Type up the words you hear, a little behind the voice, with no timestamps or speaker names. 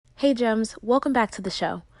Hey Gems, welcome back to the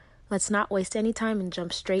show. Let's not waste any time and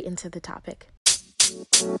jump straight into the topic.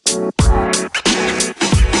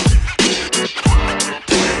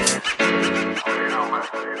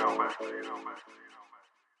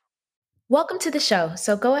 Welcome to the show.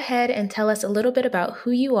 So go ahead and tell us a little bit about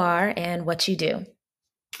who you are and what you do.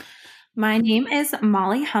 My name is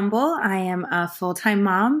Molly Humble. I am a full-time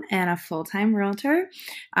mom and a full-time realtor.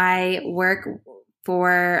 I work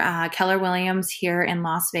for Keller Williams here in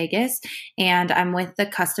Las Vegas, and I'm with the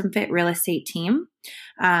Custom Fit Real Estate team.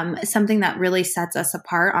 Something that really sets us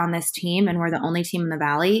apart on this team, and we're the only team in the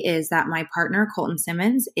Valley, is that my partner, Colton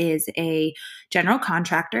Simmons, is a general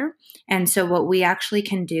contractor. And so what we actually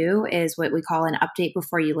can do is what we call an update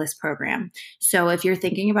before you list program. So if you're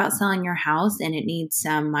thinking about selling your house and it needs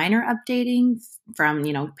some minor updating from,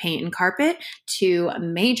 paint and carpet to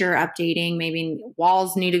major updating, maybe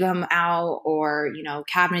walls need to come out or,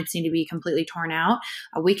 cabinets need to be completely torn out,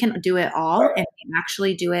 we can do it all, and we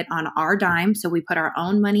actually do it on our dime. So we put our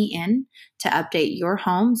own money in to update your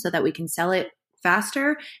home so that we can sell it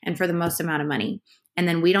faster and for the most amount of money. And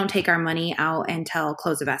then we don't take our money out until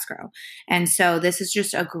close of escrow. And so this is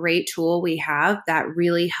just a great tool we have that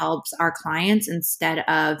really helps our clients, instead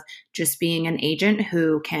of just being an agent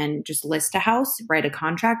who can just list a house, write a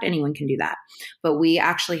contract. Anyone can do that. But we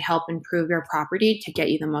actually help improve your property to get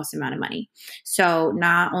you the most amount of money. So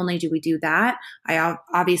not only do we do that, I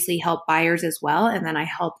obviously help buyers as well. And then I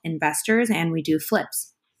help investors, and we do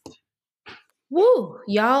flips. Woo!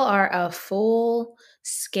 Y'all are a full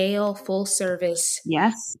scale, full service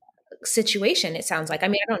Yes. situation, it sounds like. I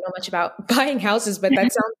mean, I don't know much about buying houses, but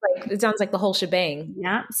it sounds like the whole shebang.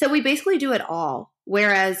 Yeah. So we basically do it all.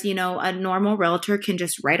 Whereas, a normal realtor can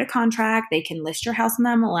just write a contract, they can list your house in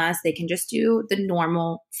the MLS, they can just do the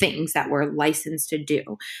normal things that we're licensed to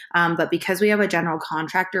do. But because we have a general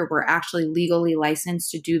contractor, we're actually legally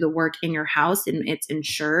licensed to do the work in your house, and it's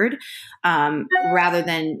insured, rather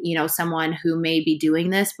than, someone who may be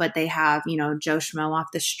doing this, but they have, Joe Schmo off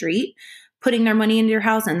the street putting their money into your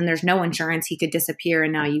house, and then there's no insurance. He could disappear,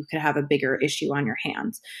 and now you could have a bigger issue on your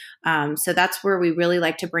hands. So that's where we really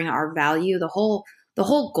like to bring our value. The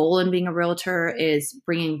whole goal in being a realtor is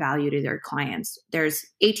bringing value to their clients. There's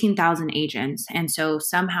 18,000 agents, and so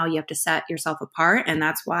somehow you have to set yourself apart, and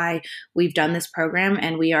that's why we've done this program,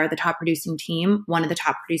 and we are the top producing team, one of the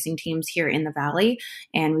top producing teams here in the Valley,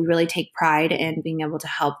 and we really take pride in being able to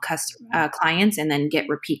help clients and then get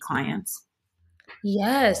repeat clients.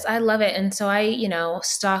 Yes, I love it. And so I,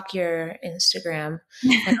 stalk your Instagram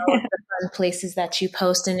and all of the fun places that you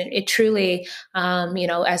post. And it truly,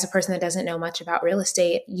 as a person that doesn't know much about real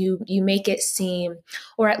estate, you make it seem,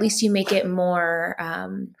 or at least you make it more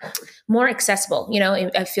accessible.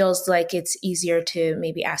 It feels like it's easier to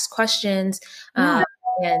maybe ask questions. Yeah.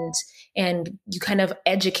 And you kind of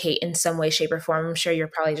educate in some way, shape, or form. I'm sure you're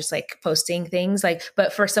probably just like posting things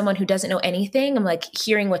but for someone who doesn't know anything, I'm like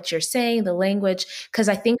hearing what you're saying, the language, because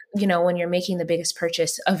I think, when you're making the biggest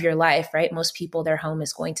purchase of your life, right? Most people, their home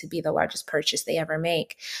is going to be the largest purchase they ever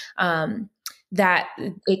make. That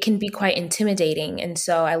it can be quite intimidating. And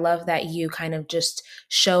so I love that you kind of just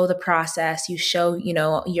show the process. You show,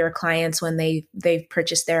 your clients when they've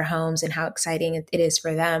purchased their homes and how exciting it is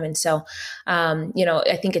for them. And so,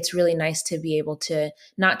 I think it's really nice to be able to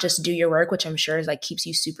not just do your work, which I'm sure is like keeps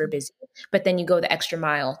you super busy, but then you go the extra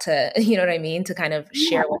mile to, you know what I mean? To kind of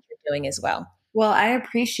share what you're doing as well. Well, I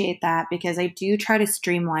appreciate that because I do try to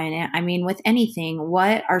streamline it. I mean, with anything,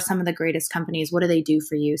 what are some of the greatest companies? What do they do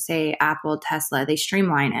for you? Say Apple, Tesla, they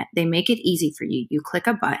streamline it. They make it easy for you. You click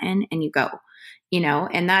a button and you go,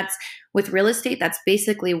 and that's with real estate. That's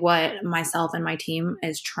basically what myself and my team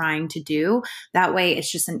is trying to do. That way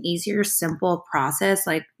it's just an easier, simple process.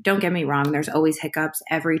 Like, don't get me wrong. There's always hiccups.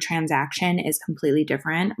 Every transaction is completely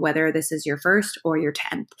different, whether this is your first or your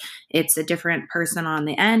 10th. It's a different person on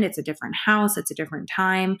the end. It's a different house. It's a different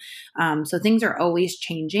time. So things are always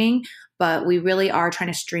changing, but we really are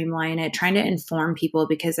trying to streamline it, trying to inform people,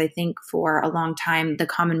 because I think for a long time, the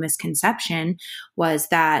common misconception was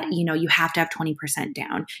that, you have to have 20%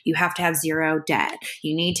 down. You have to have zero debt.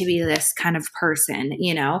 You need to be this kind of person,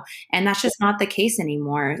 and that's just not the case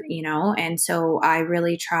anymore, And so I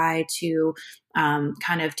really try to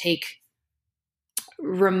kind of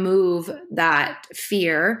remove that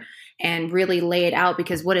fear and really lay it out,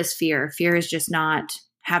 because what is fear? Fear is just not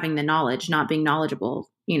having the knowledge, not being knowledgeable,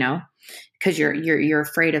 because you're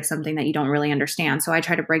afraid of something that you don't really understand. So I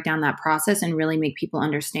try to break down that process and really make people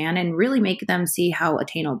understand and really make them see how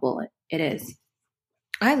attainable it is.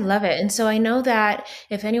 I love it. And so I know that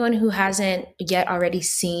if anyone who hasn't yet already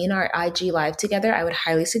seen our IG live together, I would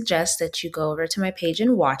highly suggest that you go over to my page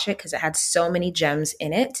and watch it because it had so many gems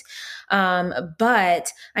in it.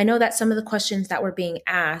 But I know that some of the questions that were being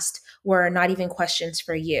asked were not even questions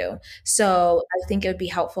for you. So I think it would be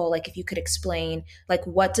helpful, like if you could explain, like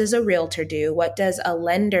what does a realtor do? What does a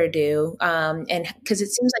lender do? And because it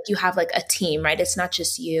seems like you have like a team, right? It's not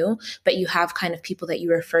just you, but you have kind of people that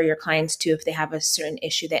you refer your clients to if they have a certain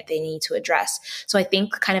issue that they need to address. So I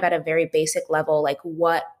think kind of at a very basic level, like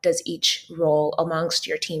what does each role amongst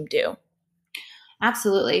your team do?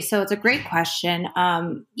 Absolutely. So it's a great question.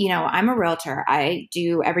 I'm a realtor. I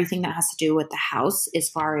do everything that has to do with the house as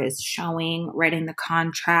far as showing, writing the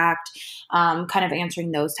contract, kind of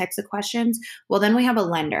answering those types of questions. Well, then we have a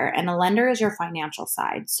lender, and a lender is your financial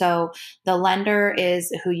side. So the lender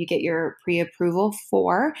is who you get your pre-approval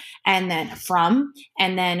for and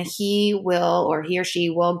then he will, or he or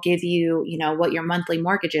she will give you, what your monthly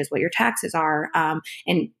mortgage is, what your taxes are,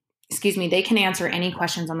 and they can answer any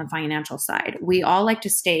questions on the financial side. We all like to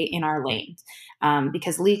stay in our lanes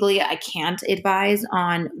because legally I can't advise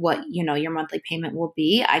on what, your monthly payment will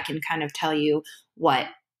be. I can kind of tell you what,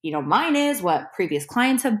 mine is, what previous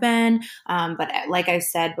clients have been. But like I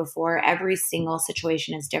said before, every single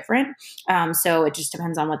situation is different. So it just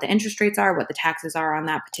depends on what the interest rates are, what the taxes are on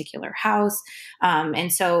that particular house. And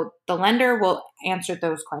so the lender will answer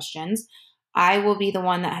those questions. I will be the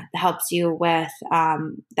one that helps you with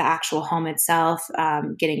the actual home itself,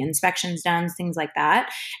 getting inspections done, things like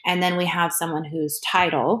that. And then we have someone who's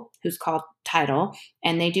called title,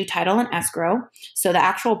 and they do title and escrow. So the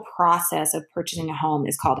actual process of purchasing a home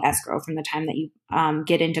is called escrow from the time that you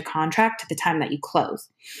get into contract to the time that you close.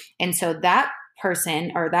 And so that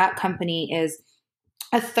person or that company is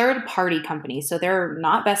a third party company. So they're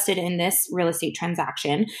not vested in this real estate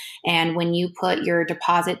transaction. And when you put your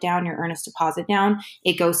deposit down, your earnest deposit down,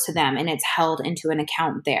 it goes to them and it's held into an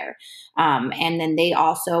account there. And then they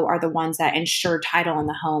also are the ones that ensure title in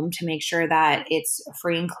the home to make sure that it's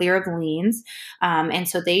free and clear of liens. And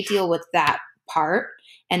so they deal with that part.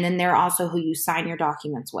 And then they're also who you sign your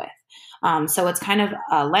documents with. So it's kind of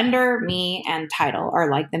a lender, me, and title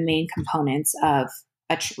are like the main components of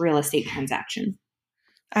a real estate transaction.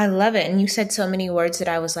 I love it. And you said so many words that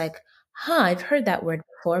I was like, huh, I've heard that word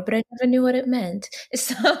before, but I never knew what it meant.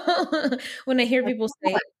 So when I hear people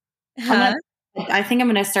say, I'm huh? gonna, I think I'm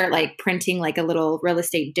going to start like printing like a little real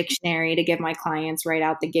estate dictionary to give my clients right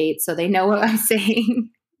out the gate so they know what I'm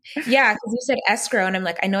saying. Yeah, because you said escrow, and I'm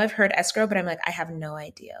like, I know I've heard escrow, but I'm like, I have no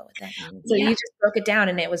idea what that means. So Yeah. you just broke it down,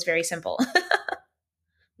 and it was very simple.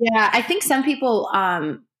 Yeah. I think some people,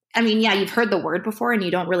 yeah, you've heard the word before and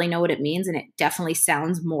you don't really know what it means. And it definitely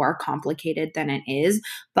sounds more complicated than it is,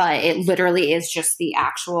 but it literally is just the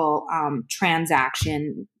actual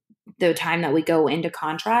transaction, the time that we go into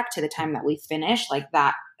contract to the time that we finish, like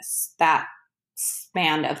that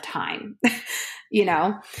span of time. you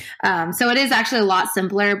know so it is actually a lot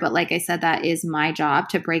simpler, but like I said, that is my job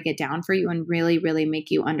to break it down for you and really really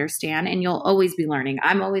make you understand. And you'll always be learning.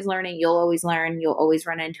 I'm always learning. You'll always learn. You'll always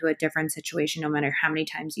run into a different situation no matter how many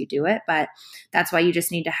times you do it. But that's why you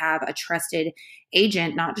just need to have a trusted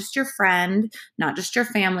agent, not just your friend, not just your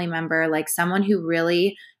family member, like someone who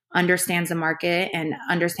really understands the market and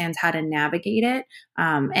understands how to navigate it.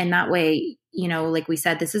 And that way, like we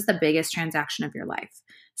said, this is the biggest transaction of your life.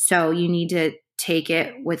 So you need to take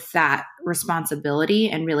it with that responsibility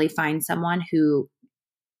and really find someone who,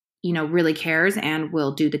 really cares and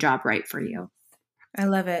will do the job right for you. I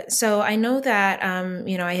love it. So I know that,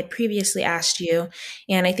 I had previously asked you,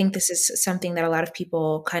 and I think this is something that a lot of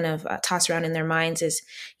people kind of toss around in their minds is,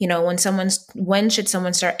 when should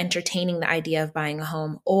someone start entertaining the idea of buying a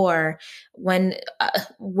home, or when,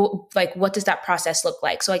 what does that process look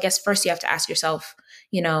like? So I guess first you have to ask yourself,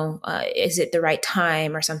 is it the right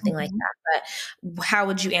time or something like that? But how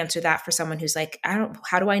would you answer that for someone who's like,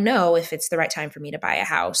 how do I know if it's the right time for me to buy a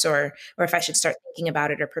house, or if I should start thinking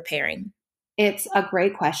about it or preparing? It's a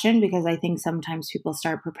great question because I think sometimes people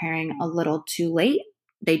start preparing a little too late.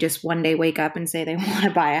 They just one day wake up and say they want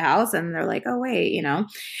to buy a house and they're like, oh, wait,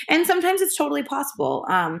 and sometimes it's totally possible.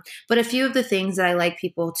 But a few of the things that I like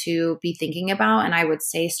people to be thinking about, and I would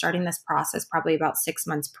say starting this process probably about 6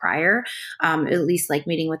 months prior, at least like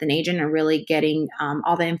meeting with an agent and really getting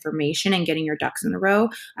all the information and getting your ducks in a row.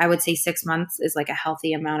 I would say 6 months is like a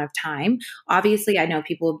healthy amount of time. Obviously, I know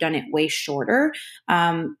people have done it way shorter,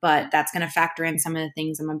 but that's going to factor in some of the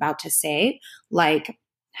things I'm about to say, like,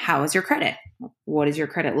 how is your credit? What does your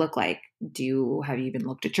credit look like? Have you even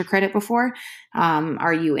looked at your credit before?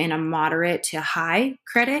 Are you in a moderate to high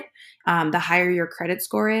credit? The higher your credit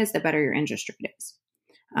score is, the better your interest rate is.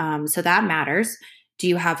 So that matters. Do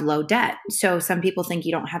you have low debt? So some people think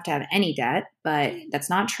you don't have to have any debt, but that's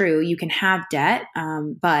not true. You can have debt,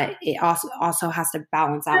 but it also has to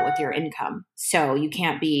balance out with your income. So you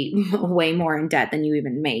can't be way more in debt than you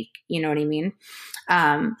even make. You know what I mean?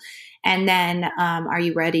 And then, are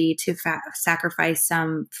you ready to sacrifice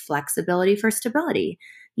some flexibility for stability?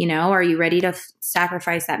 You know, are you ready to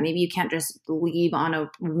sacrifice that? Maybe you can't just leave on a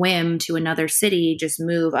whim to another city, just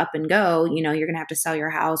move up and go. You know, you're going to have to sell your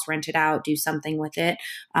house, rent it out, do something with it.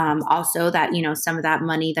 Also that, you know, some of that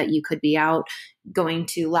money that you could be out going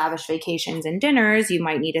to lavish vacations and dinners, you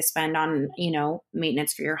might need to spend on, you know,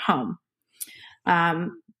 maintenance for your home.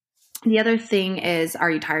 The other thing is, are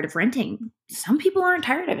you tired of renting? Some people aren't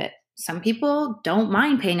tired of it. Some people don't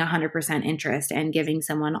mind paying 100% interest and giving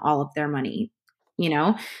someone all of their money. You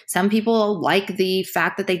know, some people like the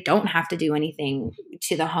fact that they don't have to do anything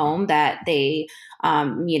to the home, that they,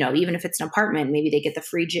 you know, even if it's an apartment, maybe they get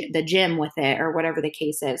the gym with it or whatever the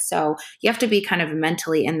case is. So you have to be kind of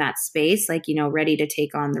mentally in that space, like, you know, ready to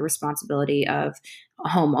take on the responsibility of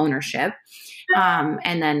home ownership.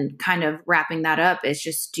 And then kind of wrapping that up is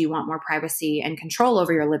just, do you want more privacy and control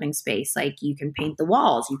over your living space? Like, you can paint the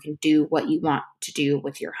walls, you can do what you want to do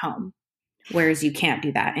with your home, whereas you can't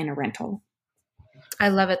do that in a rental. I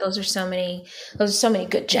love it. Those are so many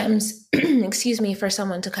good gems, excuse me, for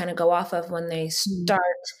someone to kind of go off of when they start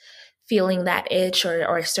feeling that itch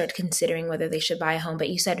or start considering whether they should buy a home. But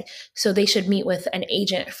you said, so they should meet with an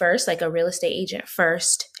agent first, like a real estate agent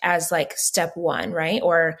first, as like step one, right?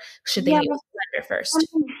 Or should they meet with a lender first?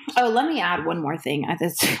 Oh, let me add one more thing.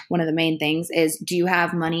 That's one of the main things is, do you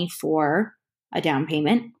have money for a down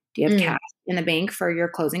payment? Do you have cash in the bank for your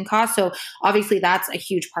closing costs? So obviously that's a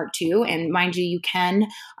huge part too. And mind you, you can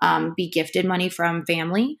be gifted money from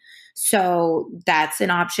family. So that's an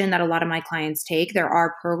option that a lot of my clients take. There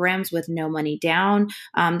are programs with no money down.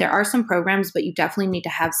 There are some programs, but you definitely need to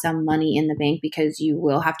have some money in the bank, because you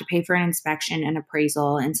will have to pay for an inspection and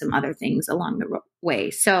appraisal and some other things along the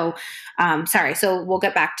way. So, sorry. So we'll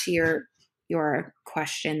get back to your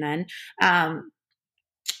question then.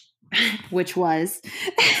 Which was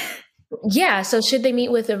yeah. So should they meet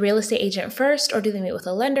with a real estate agent first, or do they meet with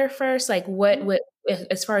a lender first? Like, what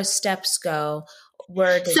as far as steps go,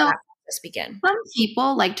 where does that process begin? Some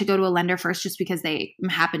people like to go to a lender first just because they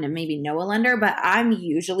happen to maybe know a lender, but I'm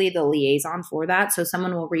usually the liaison for that. So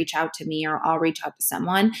someone will reach out to me, or I'll reach out to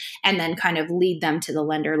someone and then kind of lead them to the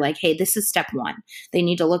lender. Like, hey, this is step one. They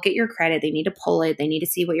need to look at your credit. They need to pull it. They need to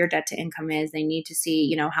see what your debt to income is. They need to see,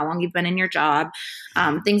 you know, how long you've been in your job,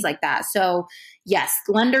 things like that. So yes,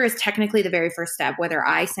 lender is technically the very first step, whether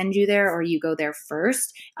I send you there or you go there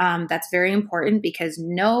first. That's very important, because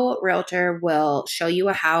no realtor will show you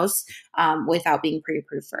a house without being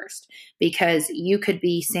pre-approved first, because you could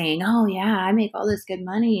be saying, oh yeah, I make all this good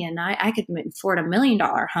money and I could afford $1 million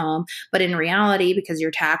home. But in reality, because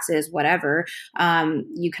your taxes, whatever,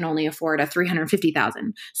 you can only afford a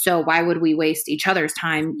 $350,000. So why would we waste each other's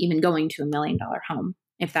time even going to $1 million home,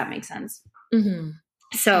 if that makes sense? Mm-hmm.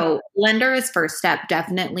 So lender is first step.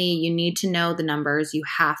 Definitely you need to know the numbers. You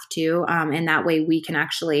have to. And that way we can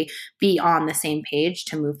actually be on the same page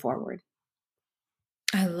to move forward.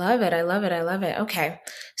 I love it. I love it. I love it. Okay.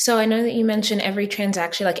 So I know that you mentioned every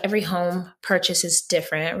transaction, like every home purchase is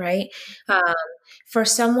different, right? For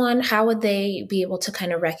someone, how would they be able to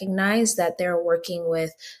kind of recognize that they're working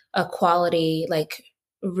with a quality, like,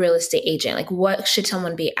 real estate agent? Like, what should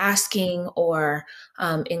someone be asking or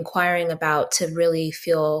inquiring about to really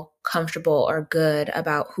feel comfortable or good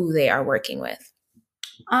about who they are working with?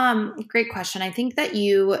 Great question. I think that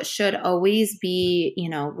you should always be,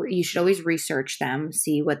 you should always research them,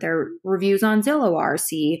 see what their reviews on Zillow are,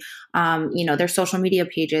 see, their social media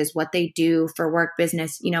pages, what they do for work,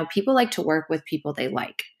 business. People like to work with people they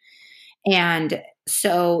like. And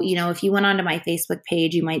so, if you went onto my Facebook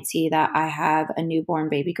page, you might see that I have a newborn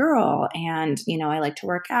baby girl and, I like to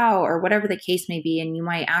work out or whatever the case may be. And you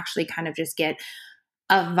might actually kind of just get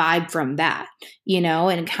a vibe from that,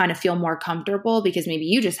 and kind of feel more comfortable because maybe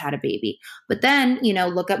you just had a baby. But then,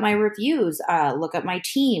 look at my reviews, look at my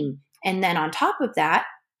team. And then on top of that,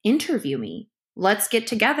 interview me. Let's get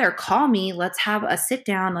together, call me, let's have a sit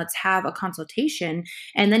down, let's have a consultation.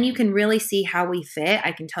 And then you can really see how we fit.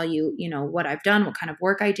 I can tell you, what I've done, what kind of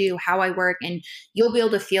work I do, how I work, and you'll be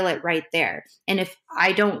able to feel it right there. And if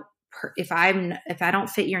I don't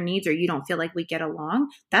fit your needs or you don't feel like we get along,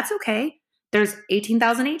 that's okay. There's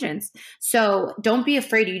 18,000 agents. So don't be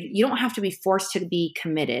afraid. You don't have to be forced to be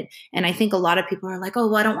committed. And I think a lot of people are like, oh,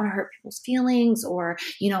 well, I don't want to hurt people's feelings or,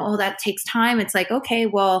 oh, that takes time. It's like, okay,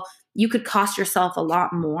 well, you could cost yourself a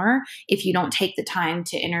lot more if you don't take the time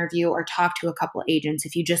to interview or talk to a couple agents,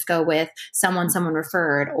 if you just go with someone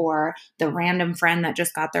referred or the random friend that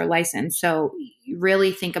just got their license. So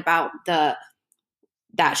really think about that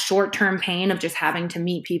short-term pain of just having to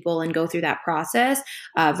meet people and go through that process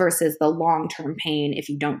versus the long-term pain if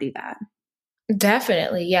you don't do that.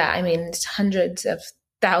 Definitely. Yeah. I mean, it's hundreds of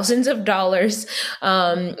thousands of dollars,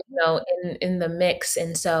 in the mix.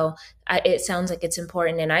 And so it sounds like it's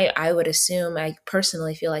important. And I would assume, I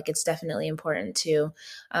personally feel like it's definitely important to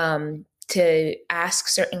ask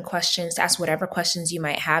certain questions, to ask whatever questions you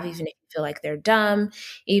might have, even if you feel like they're dumb,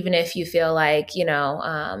 even if you feel like,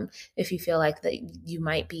 if you feel like that you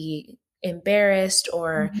might be embarrassed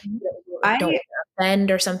or I don't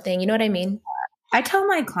offend or something, you know what I mean? I tell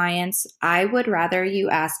my clients, I would rather you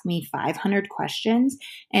ask me 500 questions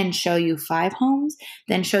and show you 5 homes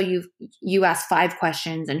than you ask 5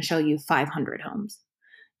 questions and show you 500 homes.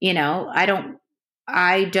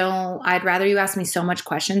 I'd rather you ask me so much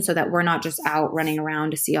questions so that we're not just out running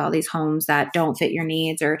around to see all these homes that don't fit your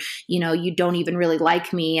needs, or, you don't even really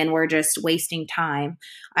like me and we're just wasting time.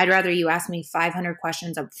 I'd rather you ask me 500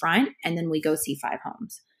 questions up front and then we go see 5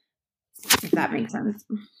 homes, if that makes sense.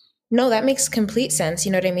 No, that makes complete sense.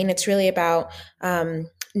 You know what I mean? It's really about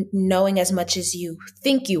knowing as much as you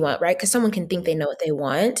think you want, right? Because someone can think they know what they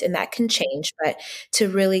want and that can change, but to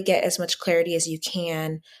really get as much clarity as you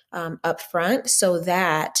can up front so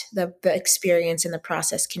that the experience and the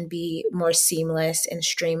process can be more seamless and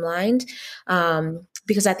streamlined.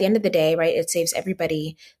 Because at the end of the day, right, it saves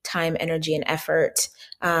everybody time, energy, and effort.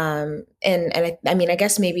 I mean, I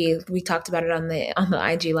guess maybe we talked about it on the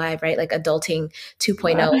IG Live, right? Like adulting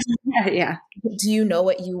 2.0. Yeah. Do you know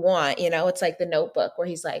what you want? It's like the Notebook where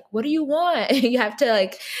he's like, what do you want? You have to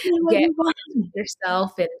like get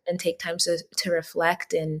yourself and take time to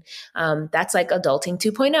reflect. And that's like adulting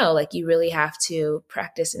 2.0. Like you really have to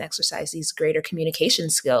practice and exercise these greater communication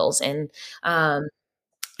skills and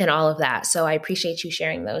all of that. So I appreciate you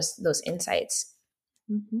sharing those insights.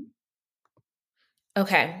 Mm-hmm.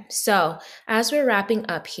 Okay, so as we're wrapping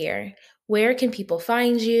up here, where can people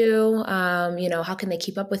find you? How can they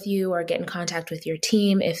keep up with you or get in contact with your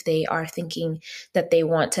team if they are thinking that they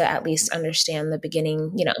want to at least understand the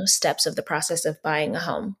beginning, steps of the process of buying a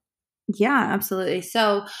home? Yeah, absolutely.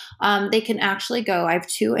 So they can actually go. I have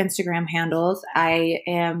 2 Instagram handles. I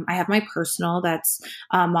have my personal, that's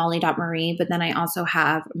Molly.Marie, but then I also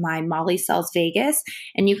have my Molly Sells Vegas,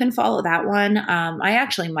 and you can follow that one. I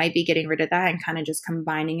actually might be getting rid of that and kind of just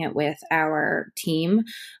combining it with our team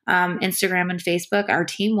Instagram and Facebook. Our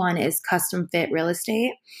team one is Custom Fit Real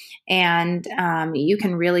Estate. And you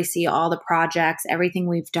can really see all the projects, everything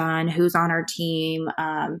we've done, who's on our team,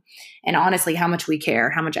 and honestly, how much we care,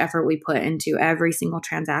 how much effort we put into every single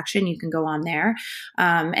transaction. You can go on there,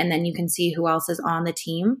 and then you can see who else is on the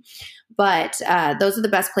team. But those are the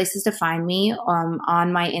best places to find me.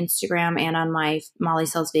 On my Instagram and on my Molly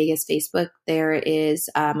Sells Vegas Facebook, there is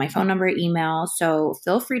my phone number, email. So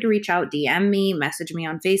feel free to reach out, DM me, message me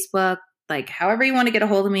on Facebook. Like however you want to get a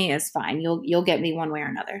hold of me is fine. You'll get me one way or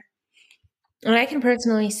another. And I can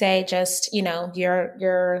personally say just,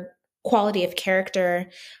 your quality of character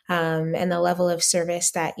and the level of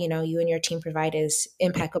service that, you and your team provide is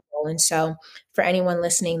impeccable. And so for anyone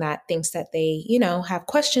listening that thinks that they, have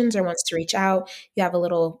questions or wants to reach out, you have a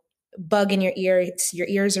little bug in your ear, your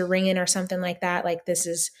ears are ringing or something like that. Like this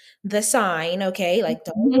is the sign. Okay. Like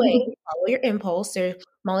don't wait, follow your impulse.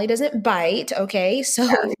 Molly doesn't bite. Okay. So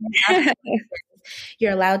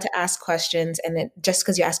you're allowed to ask questions, and then just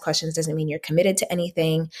because you ask questions doesn't mean you're committed to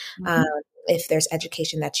anything. If there's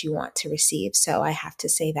education that you want to receive. So I have to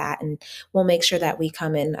say that, and we'll make sure that we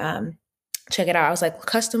come and check it out. I was like,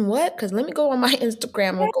 custom what? Because let me go on my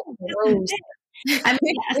Instagram and go rose. I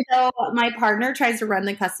mean, so my partner tries to run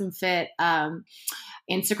the Custom Fit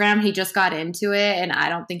Instagram. He just got into it, and I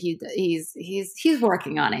don't think he's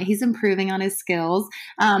working on it. He's improving on his skills.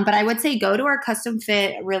 But I would say go to our Custom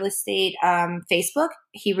Fit Real Estate Facebook.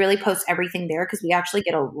 He really posts everything there because we actually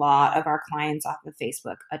get a lot of our clients off of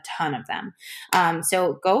Facebook, a ton of them.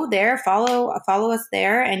 So go there, follow us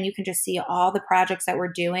there, and you can just see all the projects that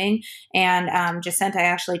we're doing. And Jacinta, I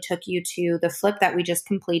actually took you to the flip that we just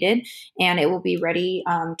completed, and it will be ready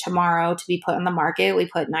tomorrow to be put on the market. We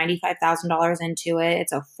put $95,000 into it.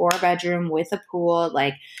 It's a 4-bedroom with a pool,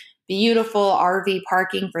 like beautiful RV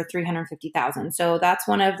parking for $350,000. So that's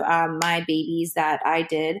one of my babies that I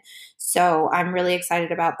did. So I'm really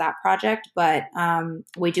excited about that project, but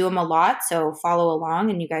we do them a lot. So follow along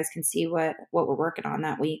and you guys can see what we're working on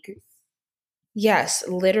that week. Yes,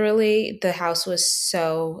 literally the house was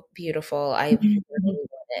so beautiful. I really wanted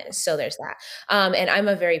So there's that. And I'm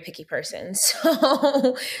a very picky person.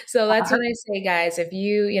 So that's what I say, guys. If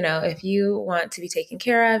you want to be taken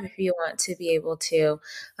care of, if you want to be able to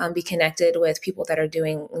be connected with people that are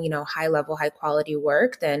doing, high level, high quality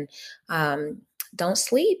work, then don't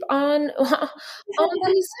sleep on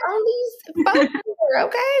these folks here,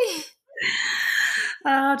 okay?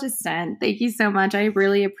 Oh, just send. Thank you so much. I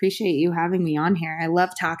really appreciate you having me on here. I love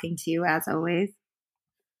talking to you as always.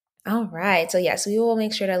 All right. So yes, we will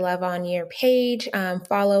make sure to love on your page,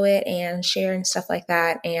 follow it and share and stuff like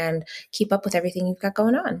that, and keep up with everything you've got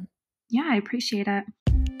going on. Yeah, I appreciate it.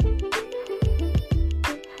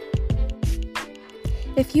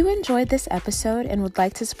 If you enjoyed this episode and would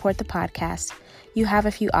like to support the podcast, you have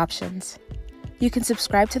a few options. You can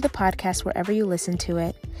subscribe to the podcast wherever you listen to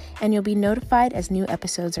it, and you'll be notified as new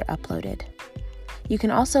episodes are uploaded. You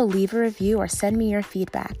can also leave a review or send me your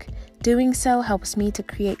feedback. Doing so helps me to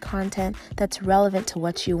create content that's relevant to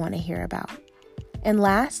what you want to hear about. And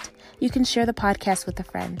last, you can share the podcast with a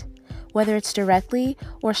friend. Whether it's directly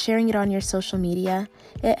or sharing it on your social media,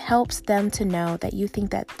 it helps them to know that you think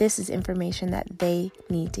that this is information that they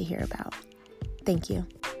need to hear about. Thank you.